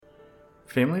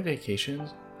Family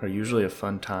vacations are usually a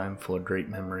fun time full of great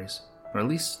memories, or at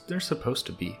least they're supposed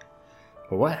to be.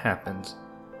 But what happens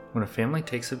when a family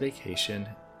takes a vacation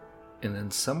and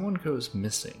then someone goes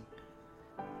missing?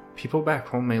 People back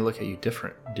home may look at you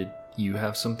different. Did you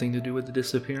have something to do with the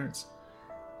disappearance?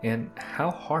 And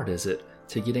how hard is it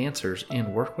to get answers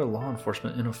and work with law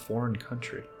enforcement in a foreign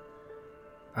country?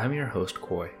 I'm your host,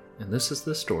 Coy, and this is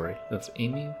the story of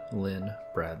Amy Lynn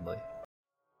Bradley.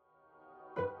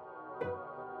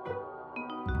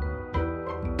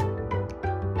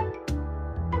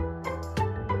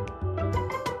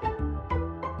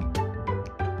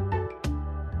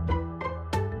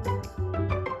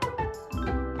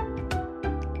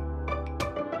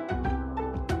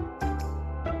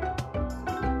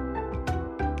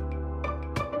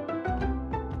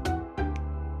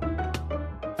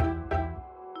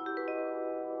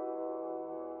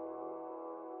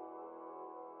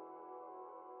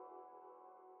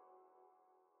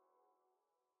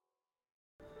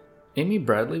 Amy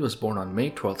Bradley was born on May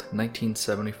 12,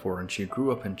 1974, and she grew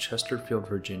up in Chesterfield,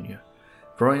 Virginia.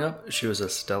 Growing up, she was a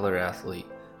stellar athlete.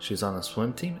 She was on the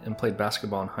swim team and played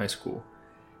basketball in high school.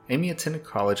 Amy attended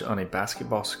college on a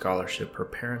basketball scholarship. Her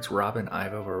parents, Rob and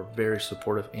Iva, were very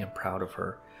supportive and proud of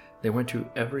her. They went to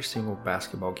every single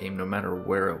basketball game, no matter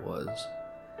where it was.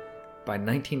 By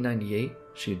 1998,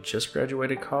 she had just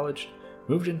graduated college,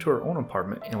 moved into her own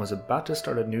apartment, and was about to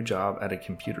start a new job at a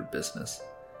computer business.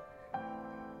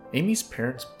 Amy's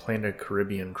parents planned a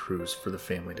Caribbean cruise for the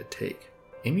family to take.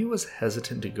 Amy was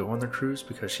hesitant to go on the cruise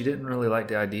because she didn't really like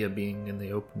the idea of being in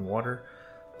the open water,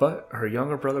 but her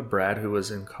younger brother Brad, who was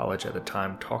in college at the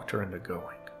time, talked her into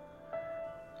going.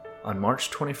 On March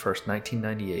 21st,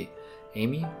 1998,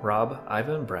 Amy, Rob,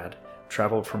 Iva, and Brad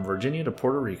traveled from Virginia to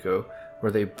Puerto Rico,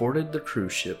 where they boarded the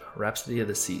cruise ship Rhapsody of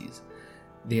the Seas.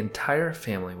 The entire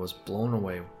family was blown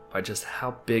away by just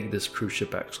how big this cruise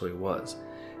ship actually was,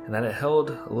 and that it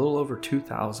held a little over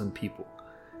 2,000 people.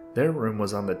 Their room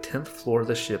was on the 10th floor of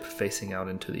the ship facing out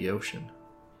into the ocean.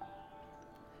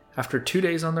 After 2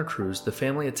 days on their cruise, the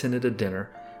family attended a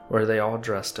dinner where they all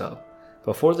dressed up.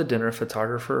 Before the dinner, a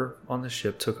photographer on the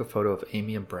ship took a photo of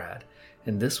Amy and Brad,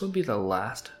 and this would be the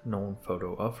last known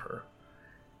photo of her.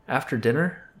 After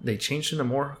dinner, they changed into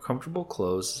more comfortable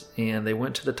clothes, and they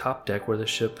went to the top deck where the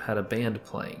ship had a band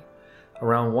playing.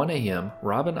 Around 1 a.m.,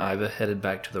 Rob and Iva headed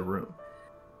back to the room.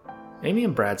 Amy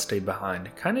and Brad stayed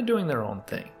behind, kind of doing their own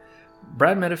thing.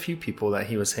 Brad met a few people that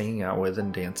he was hanging out with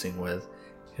and dancing with,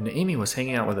 and Amy was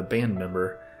hanging out with a band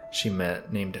member she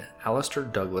met named Alistair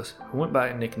Douglas, who went by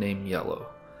a nickname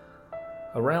Yellow.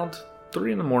 Around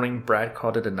 3 in the morning, Brad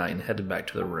called it a night and headed back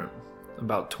to the room.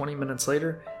 About 20 minutes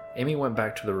later, Amy went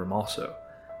back to the room also.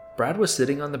 Brad was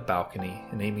sitting on the balcony,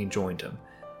 and Amy joined him.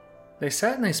 They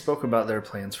sat and they spoke about their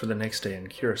plans for the next day in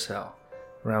Curacao.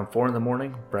 Around 4 in the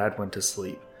morning, Brad went to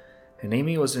sleep, and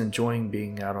Amy was enjoying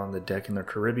being out on the deck in the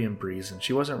Caribbean breeze, and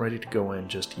she wasn't ready to go in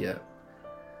just yet.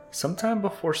 Sometime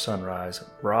before sunrise,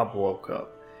 Rob woke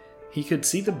up. He could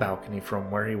see the balcony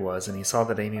from where he was, and he saw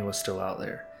that Amy was still out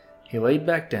there. He laid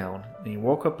back down, and he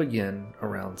woke up again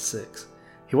around 6.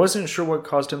 He wasn't sure what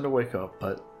caused him to wake up,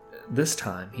 but this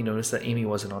time he noticed that Amy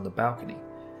wasn't on the balcony.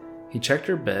 He checked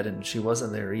her bed, and she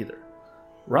wasn't there either.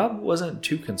 Rob wasn't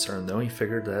too concerned, though. He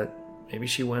figured that maybe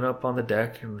she went up on the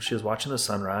deck and she was watching the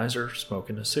sunrise or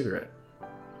smoking a cigarette.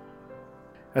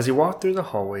 As he walked through the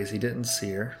hallways, he didn't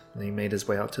see her, and he made his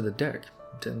way out to the deck.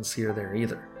 Didn't see her there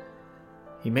either.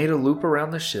 He made a loop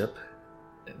around the ship,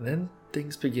 and then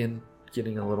things began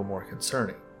getting a little more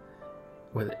concerning.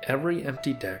 With every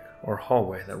empty deck or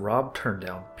hallway that Rob turned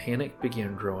down, panic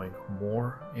began growing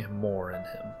more and more in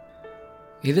him.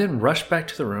 He then rushed back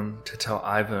to the room to tell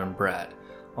Iva and Brad.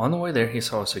 On the way there, he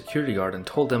saw a security guard and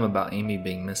told them about Amy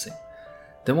being missing.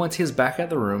 Then once he was back at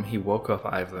the room, he woke up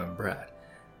Iva and Brad.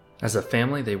 As a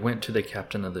family, they went to the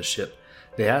captain of the ship.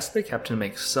 They asked the captain to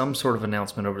make some sort of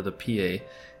announcement over the PA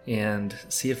and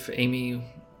see if Amy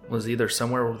was either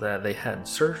somewhere that they hadn't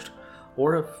searched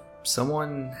or if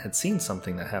someone had seen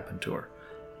something that happened to her.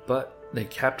 But the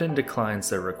captain declines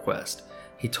their request.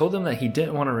 He told them that he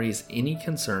didn't want to raise any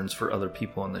concerns for other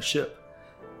people on the ship.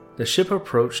 The ship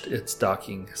approached its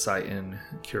docking site in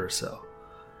Curacao,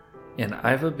 and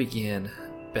Iva began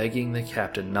begging the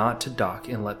captain not to dock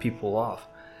and let people off.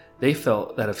 They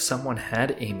felt that if someone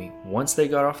had Amy once they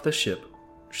got off the ship,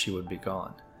 she would be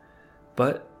gone.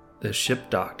 But the ship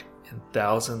docked, and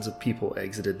thousands of people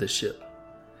exited the ship.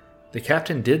 The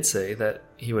captain did say that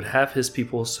he would have his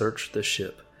people search the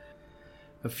ship.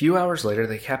 A few hours later,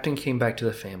 the captain came back to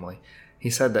the family. He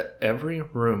said that every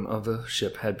room of the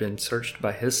ship had been searched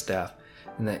by his staff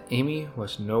and that Amy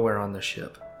was nowhere on the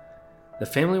ship. The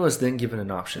family was then given an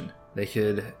option. They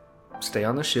could stay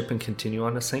on the ship and continue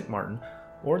on to St. Martin,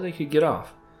 or they could get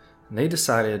off. And they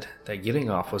decided that getting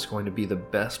off was going to be the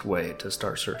best way to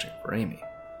start searching for Amy.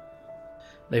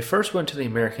 They first went to the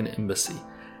American Embassy.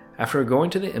 After going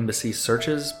to the embassy,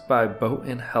 searches by boat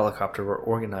and helicopter were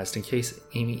organized in case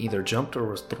Amy either jumped or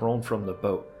was thrown from the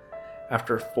boat.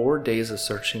 After 4 days of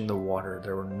searching the water,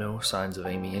 there were no signs of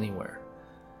Amy anywhere.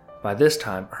 By this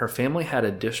time, her family had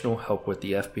additional help with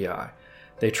the FBI.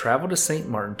 They traveled to St.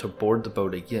 Martin to board the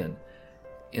boat again,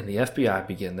 and the FBI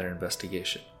began their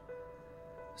investigation.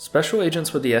 Special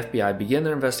agents with the FBI began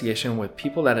their investigation with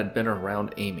people that had been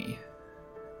around Amy.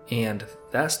 And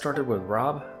that started with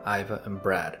Rob, Iva, and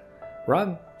Brad.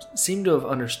 Rob seemed to have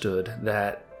understood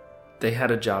that they had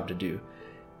a job to do,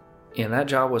 and that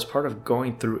job was part of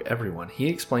going through everyone. He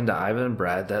explained to Iva and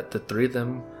Brad that the three of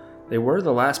them, they were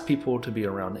the last people to be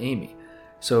around Amy,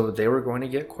 so they were going to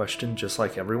get questioned just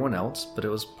like everyone else, but it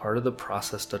was part of the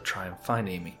process to try and find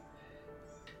Amy.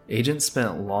 Agents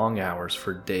spent long hours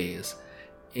for days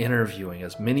interviewing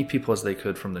as many people as they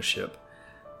could from the ship.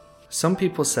 Some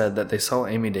people said that they saw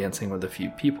Amy dancing with a few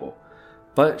people,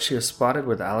 but she was spotted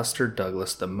with Alistair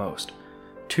Douglas the most.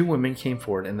 2 women came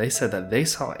forward and they said that they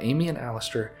saw Amy and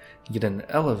Alistair get in an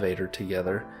elevator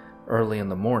together early in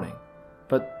the morning.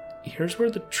 But here's where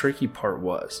the tricky part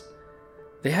was.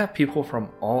 They have people from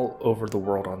all over the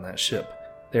world on that ship.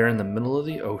 They're in the middle of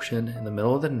the ocean, in the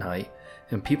middle of the night,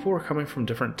 and people were coming from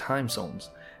different time zones.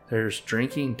 There's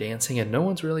drinking, dancing, and no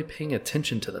one's really paying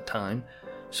attention to the time.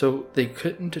 So they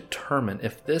couldn't determine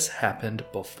if this happened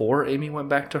before Amy went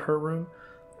back to her room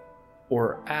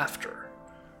or after.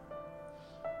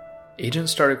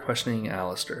 Agents started questioning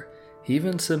Alistair. He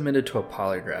even submitted to a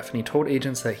polygraph, and he told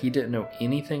agents that he didn't know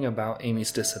anything about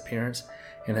Amy's disappearance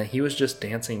and that he was just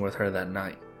dancing with her that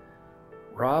night.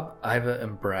 Rob, Iva,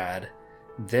 and Brad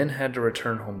then had to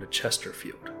return home to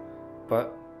Chesterfield,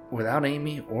 but without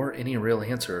Amy or any real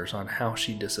answers on how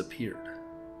she disappeared.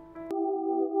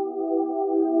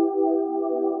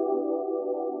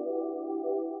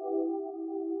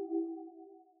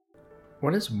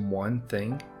 What is one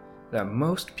thing that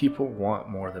most people want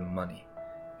more than money?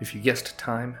 If you guessed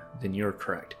time, then you're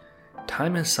correct.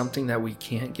 Time is something that we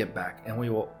can't get back, and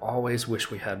we will always wish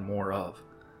we had more of.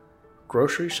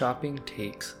 Grocery shopping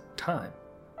takes time.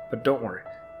 But don't worry,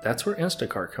 that's where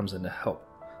Instacart comes in to help.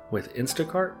 With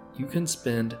Instacart, you can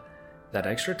spend that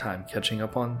extra time catching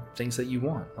up on things that you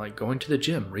want, like going to the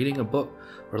gym, reading a book,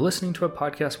 or listening to a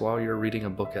podcast while you're reading a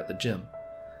book at the gym.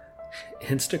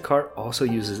 Instacart also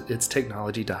uses its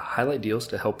technology to highlight deals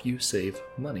to help you save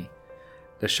money.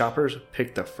 The shoppers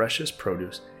pick the freshest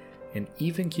produce and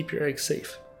even keep your eggs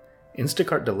safe.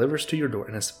 Instacart delivers to your door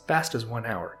in as fast as 1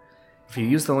 hour. If you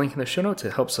use the link in the show notes,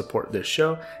 it helps support this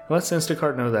show and lets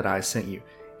Instacart know that I sent you,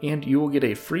 and you will get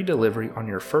a free delivery on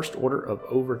your first order of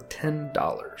over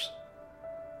 $10.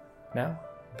 Now,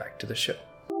 back to the show.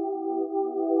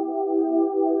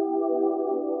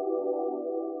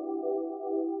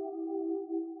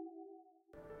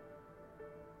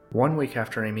 One week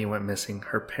after Amy went missing,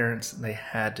 her parents, they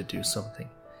had to do something.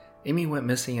 Amy went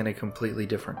missing in a completely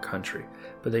different country,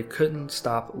 but they couldn't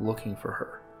stop looking for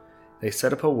her. They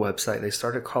set up a website, they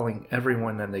started calling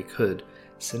everyone that they could,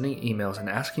 sending emails and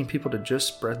asking people to just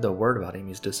spread the word about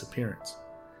Amy's disappearance.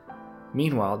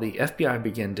 Meanwhile, the FBI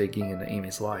began digging into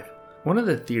Amy's life. One of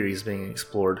the theories being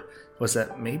explored was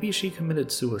that maybe she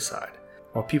committed suicide.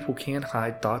 While people can't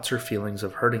hide thoughts or feelings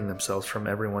of hurting themselves from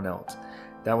everyone else,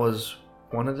 that was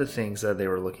one of the things that they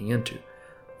were looking into.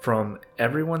 From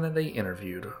everyone that they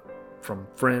interviewed, from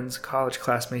friends, college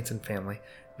classmates, and family,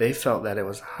 they felt that it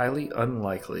was highly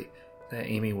unlikely that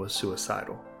Amy was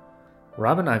suicidal.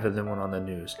 Rob and Iva then went on the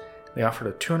news. They offered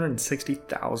a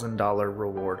 $260,000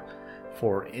 reward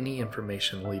for any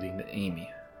information leading to Amy.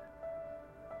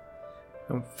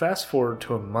 And fast forward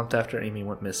to a month after Amy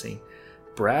went missing,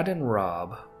 Brad and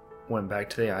Rob went back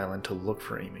to the island to look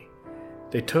for Amy.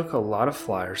 They took a lot of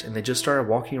flyers and they just started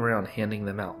walking around handing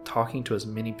them out, talking to as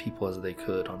many people as they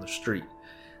could on the street.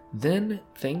 Then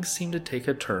things seemed to take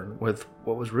a turn with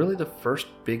what was really the first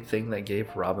big thing that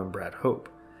gave Rob and Brad hope.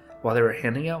 While they were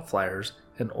handing out flyers,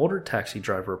 an older taxi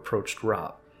driver approached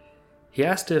Rob. He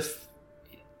asked if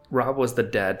Rob was the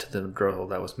dad to the girl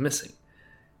that was missing.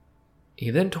 He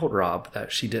then told Rob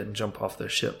that she didn't jump off the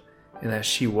ship and that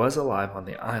she was alive on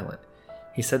the island.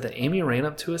 He said that Amy ran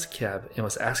up to his cab and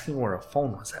was asking where a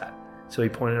phone was at, so he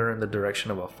pointed her in the direction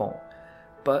of a phone.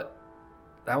 But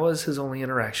that was his only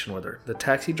interaction with her. The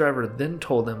taxi driver then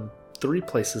told them 3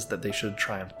 places that they should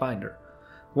try and find her.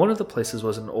 One of the places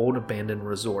was an old abandoned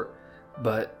resort,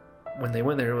 but when they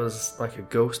went there, it was like a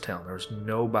ghost town. There was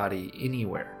nobody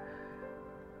anywhere.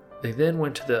 They then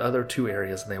went to the other 2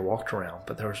 areas and they walked around,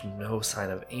 but there was no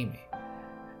sign of Amy.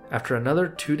 After another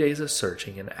 2 days of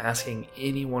searching and asking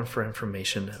anyone for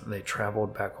information, they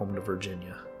traveled back home to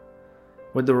Virginia.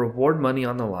 With the reward money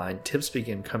on the line, tips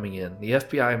began coming in. The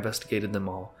FBI investigated them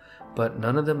all, but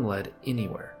none of them led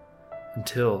anywhere.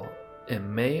 Until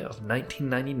in May of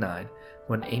 1999,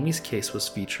 when Amy's case was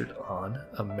featured on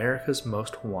America's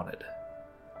Most Wanted.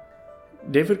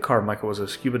 David Carmichael was a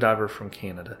scuba diver from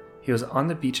Canada. He was on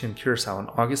the beach in Curacao in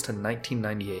August of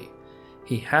 1998.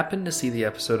 He happened to see the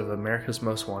episode of America's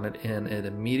Most Wanted, and it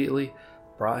immediately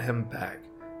brought him back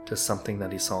to something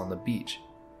that he saw on the beach.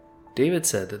 David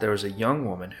said that there was a young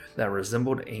woman that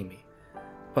resembled Amy,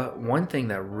 but one thing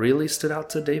that really stood out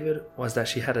to David was that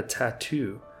she had a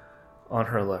tattoo on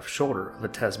her left shoulder of a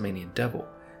Tasmanian devil,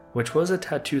 which was a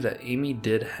tattoo that Amy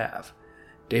did have.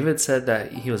 David said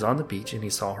that he was on the beach and he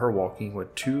saw her walking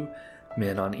with 2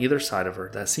 men on either side of her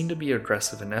that seemed to be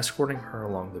aggressive and escorting her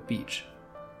along the beach.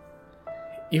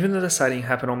 Even though the sighting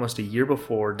happened almost a year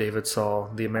before David saw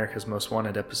the America's Most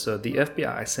Wanted episode, the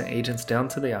FBI sent agents down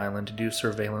to the island to do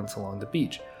surveillance along the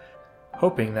beach,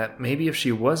 hoping that maybe if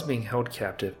she was being held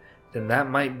captive, then that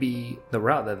might be the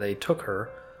route that they took her,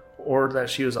 or that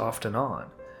she was off and on.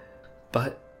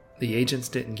 But the agents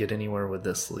didn't get anywhere with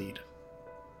this lead.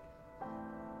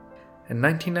 In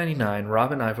 1999,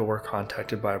 Rob and Iva were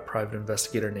contacted by a private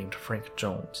investigator named Frank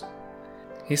Jones.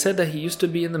 He said that he used to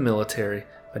be in the military,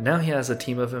 but now he has a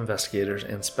team of investigators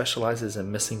and specializes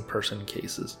in missing person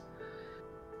cases.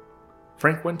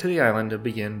 Frank went to the island to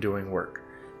begin doing work,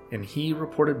 and he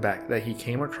reported back that he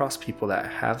came across people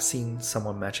that have seen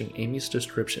someone matching Amy's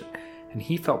description, and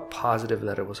he felt positive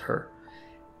that it was her.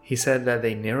 He said that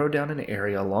they narrowed down an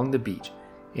area along the beach,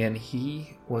 and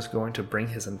he was going to bring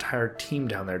his entire team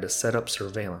down there to set up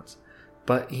surveillance.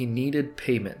 But he needed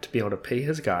payment to be able to pay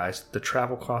his guys, the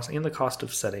travel costs, and the cost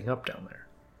of setting up down there.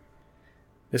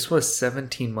 This was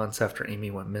 17 months after Amy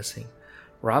went missing.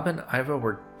 Rob and Iva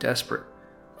were desperate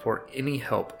for any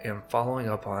help and following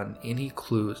up on any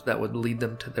clues that would lead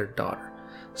them to their daughter,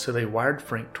 so they wired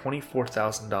Frank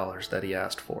 $24,000 that he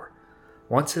asked for.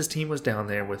 Once his team was down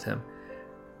there with him,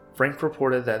 Frank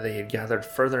reported that they had gathered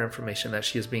further information that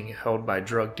she is being held by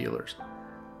drug dealers.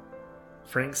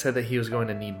 Frank said that he was going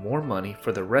to need more money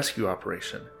for the rescue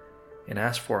operation and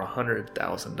asked for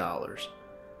 $100,000.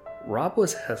 Rob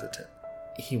was hesitant.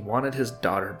 He wanted his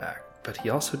daughter back, but he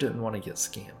also didn't want to get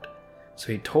scammed.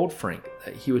 So he told Frank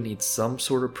that he would need some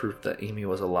sort of proof that Amy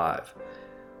was alive.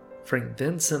 Frank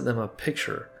then sent them a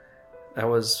picture that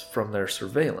was from their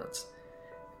surveillance.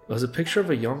 It was a picture of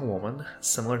a young woman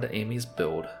similar to Amy's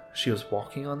build. She was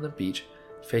walking on the beach,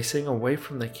 facing away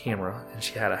from the camera, and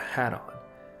she had a hat on.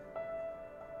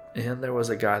 And there was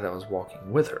a guy that was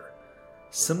walking with her,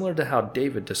 similar to how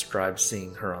David described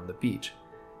seeing her on the beach.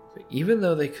 But even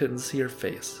though they couldn't see her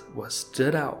face, what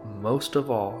stood out most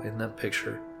of all in that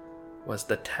picture was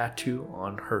the tattoo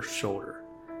on her shoulder.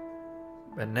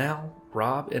 And now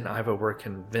Rob and Iva were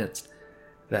convinced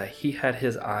that he had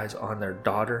his eyes on their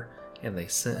daughter, and they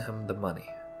sent him the money.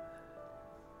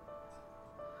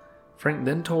 Frank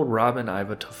then told Rob and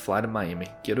Iva to fly to Miami,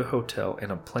 get a hotel,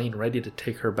 and a plane ready to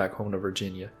take her back home to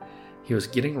Virginia. He was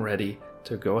getting ready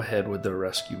to go ahead with the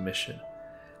rescue mission.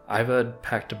 Iva had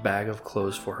packed a bag of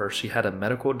clothes for her. She had a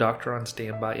medical doctor on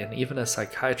standby and even a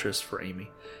psychiatrist for Amy.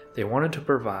 They wanted to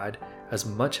provide as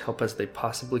much help as they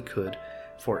possibly could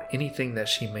for anything that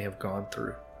she may have gone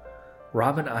through.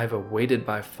 Rob and Iva waited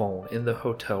by phone in the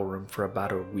hotel room for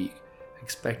about a week,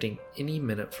 expecting any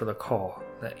minute for the call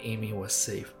that Amy was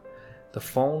safe. The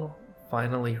phone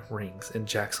finally rings and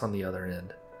Jack's on the other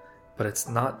end, but it's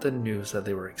not the news that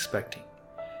they were expecting.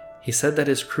 He said that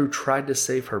his crew tried to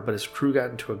save her, but his crew got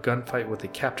into a gunfight with the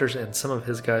captors and some of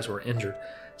his guys were injured,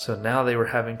 so now they were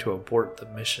having to abort the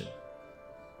mission.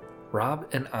 Rob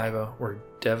and Iva were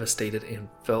devastated and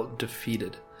felt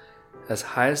defeated. As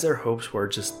high as their hopes were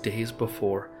just days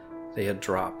before, they had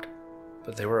dropped,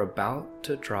 but they were about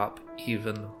to drop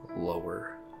even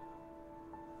lower.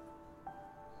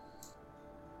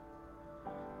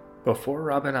 Before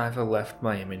Rob and Iva left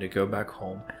Miami to go back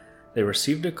home, they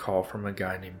received a call from a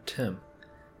guy named Tim.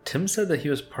 Tim said that he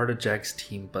was part of Jack's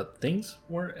team, but things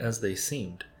weren't as they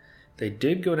seemed. They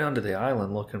did go down to the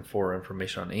island looking for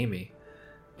information on Amy,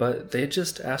 but they had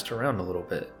just asked around a little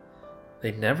bit.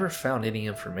 They never found any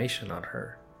information on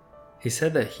her. He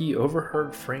said that he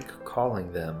overheard Frank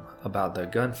calling them about the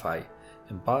gunfight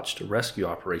and botched rescue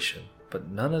operation, but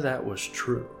none of that was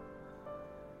true.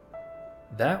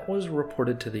 That was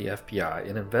reported to the FBI.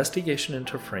 An investigation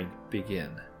into Frank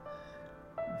began.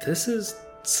 This is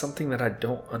something that I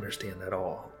don't understand at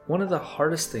all. One of the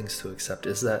hardest things to accept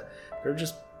is that there are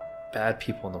just bad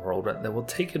people in the world that will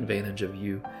take advantage of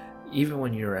you even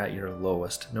when you're at your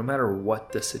lowest, no matter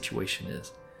what the situation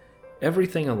is.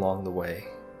 Everything along the way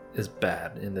is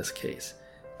bad in this case.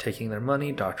 Taking their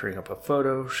money, doctoring up a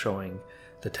photo, showing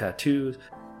the tattoos.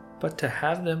 But to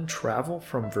have them travel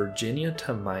from Virginia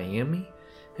to Miami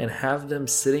and have them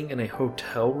sitting in a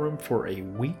hotel room for a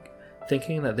week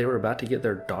thinking that they were about to get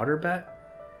their daughter back,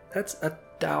 that's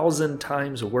 1,000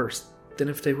 times worse than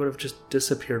if they would have just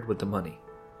disappeared with the money.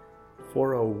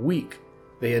 For a week,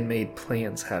 they had made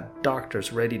plans, had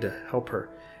doctors ready to help her,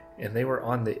 and they were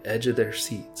on the edge of their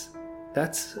seats.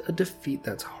 That's a defeat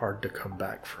that's hard to come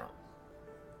back from.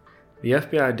 The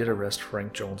FBI did arrest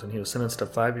Frank Jones, and he was sentenced to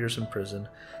 5 years in prison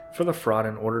for the fraud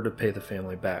in order to pay the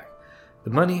family back.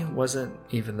 The money wasn't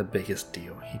even the biggest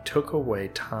deal. He took away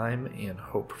time and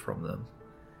hope from them.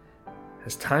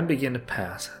 As time began to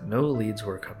pass, no leads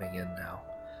were coming in now,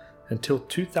 until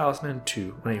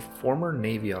 2002 when a former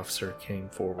Navy officer came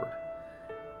forward.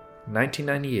 In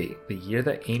 1998, the year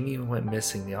that Amy went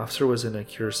missing, the officer was in a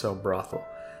Curacao brothel.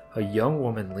 A young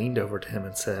woman leaned over to him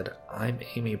and said, "I'm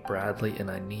Amy Bradley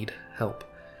and I need help."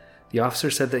 The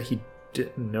officer said that he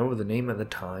didn't know the name at the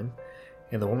time,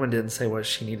 and the woman didn't say what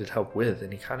she needed help with,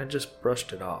 and he kind of just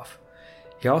brushed it off.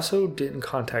 He also didn't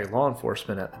contact law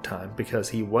enforcement at the time because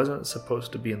he wasn't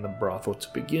supposed to be in the brothel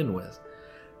to begin with.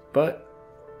 But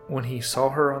when he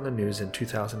saw her on the news in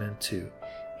 2002,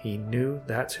 he knew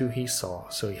that's who he saw,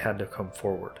 so he had to come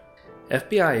forward.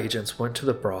 FBI agents went to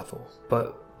the brothel,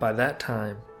 but by that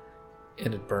time,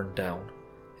 it had burned down.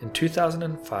 In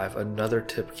 2005, another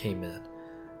tip came in.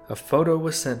 A photo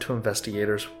was sent to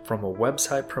investigators from a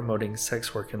website promoting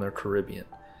sex work in the Caribbean.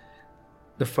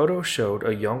 The photo showed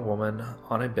a young woman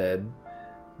on a bed,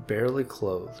 barely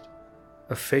clothed.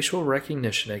 A facial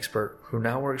recognition expert who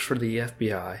now works for the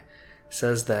FBI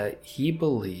says that he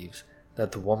believes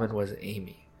that the woman was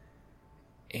Amy.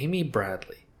 Amy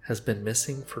Bradley has been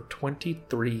missing for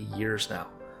 23 years now.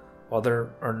 While there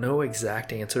are no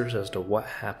exact answers as to what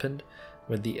happened,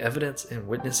 with the evidence and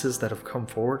witnesses that have come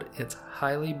forward, it's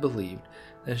highly believed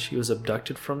that she was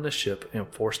abducted from the ship and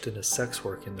forced into sex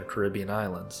work in the Caribbean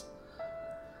islands.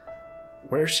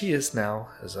 Where she is now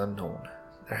is unknown.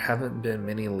 There haven't been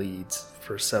many leads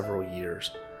for several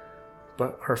years,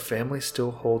 but her family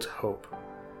still holds hope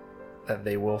that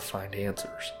they will find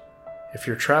answers. If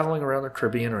you're traveling around the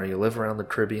Caribbean or you live around the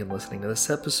Caribbean listening to this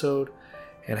episode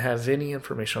and have any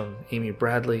information on Amy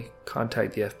Bradley,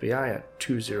 contact the FBI at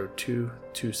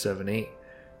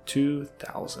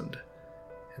 202-278-2000.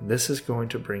 And this is going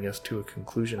to bring us to a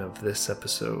conclusion of this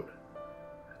episode.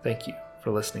 Thank you for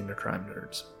listening to Crime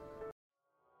Nerds.